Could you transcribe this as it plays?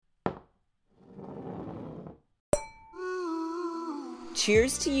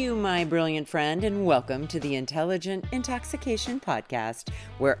Cheers to you, my brilliant friend, and welcome to the Intelligent Intoxication Podcast,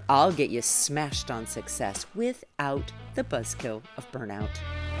 where I'll get you smashed on success without the buzzkill of burnout.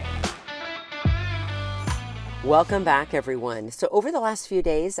 Welcome back, everyone. So over the last few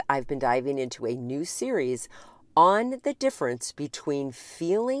days, I've been diving into a new series on the difference between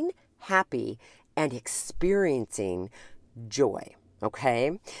feeling happy and experiencing joy.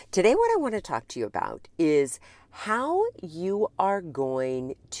 Okay? Today, what I want to talk to you about is how you are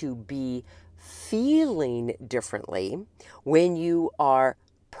going to be feeling differently when you are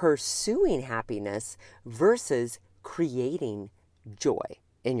pursuing happiness versus creating joy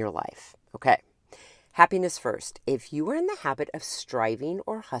in your life. Okay. Happiness first. If you are in the habit of striving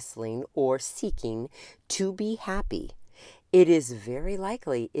or hustling or seeking to be happy, it is very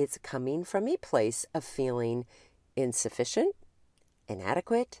likely it's coming from a place of feeling insufficient,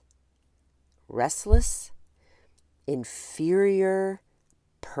 inadequate, restless, inferior,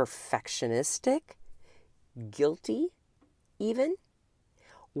 perfectionistic, guilty even.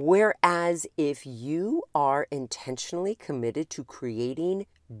 Whereas if you are intentionally committed to creating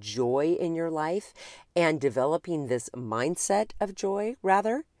joy in your life and developing this mindset of joy,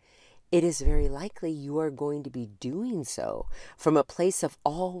 rather, it is very likely you are going to be doing so from a place of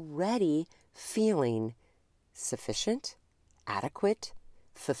already feeling sufficient, adequate,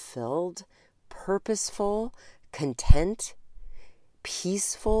 fulfilled, purposeful, content,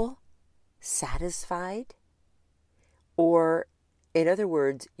 peaceful, satisfied, or in other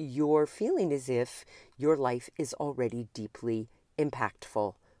words, you're feeling as if your life is already deeply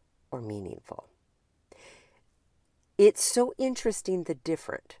impactful or meaningful. It's so interesting the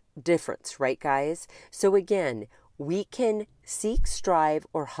difference, right, guys? So again, we can seek, strive,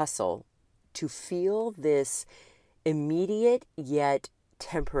 or hustle to feel this immediate yet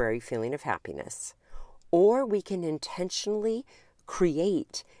temporary feeling of happiness, or we can intentionally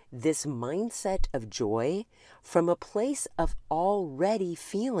create this mindset of joy from a place of already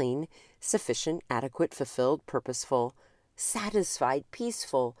feeling sufficient, adequate, fulfilled, purposeful, satisfied,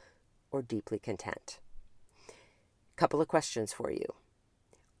 peaceful, or deeply content. Couple of questions for you.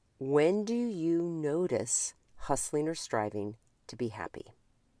 When do you notice hustling or striving to be happy?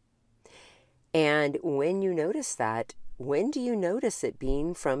 And when you notice that, when do you notice it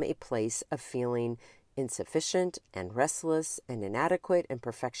being from a place of feeling insufficient and restless and inadequate and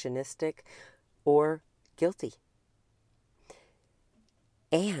perfectionistic or guilty?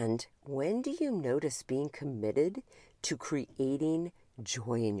 And when do you notice being committed to creating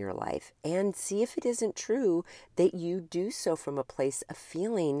joy in your life? And see if it isn't true that you do so from a place of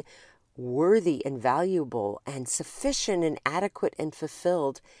feeling worthy and valuable and sufficient and adequate and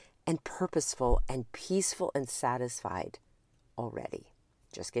fulfilled and purposeful and peaceful and satisfied already.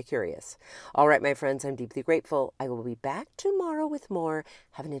 Just get curious. All right, my friends, I'm deeply grateful. I will be back tomorrow with more.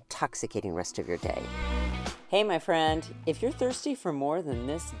 Have an intoxicating rest of your day. Hey, my friend, if you're thirsty for more than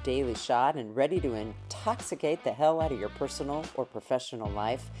this daily shot and ready to intoxicate the hell out of your personal or professional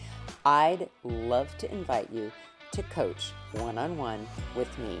life, I'd love to invite you to coach one-on-one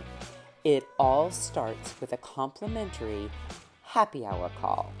with me. It all starts with a complimentary happy hour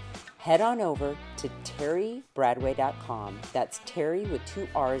call. Head on over to terrybradway.com. That's Terry with 2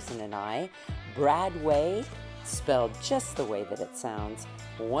 R's and an I. Bradway, spelled just the way that it sounds.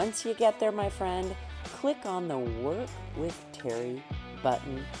 Once you get there, my friend, click on the Work with Terry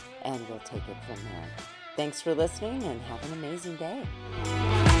button and we'll take it from there. Thanks for listening and have an amazing day.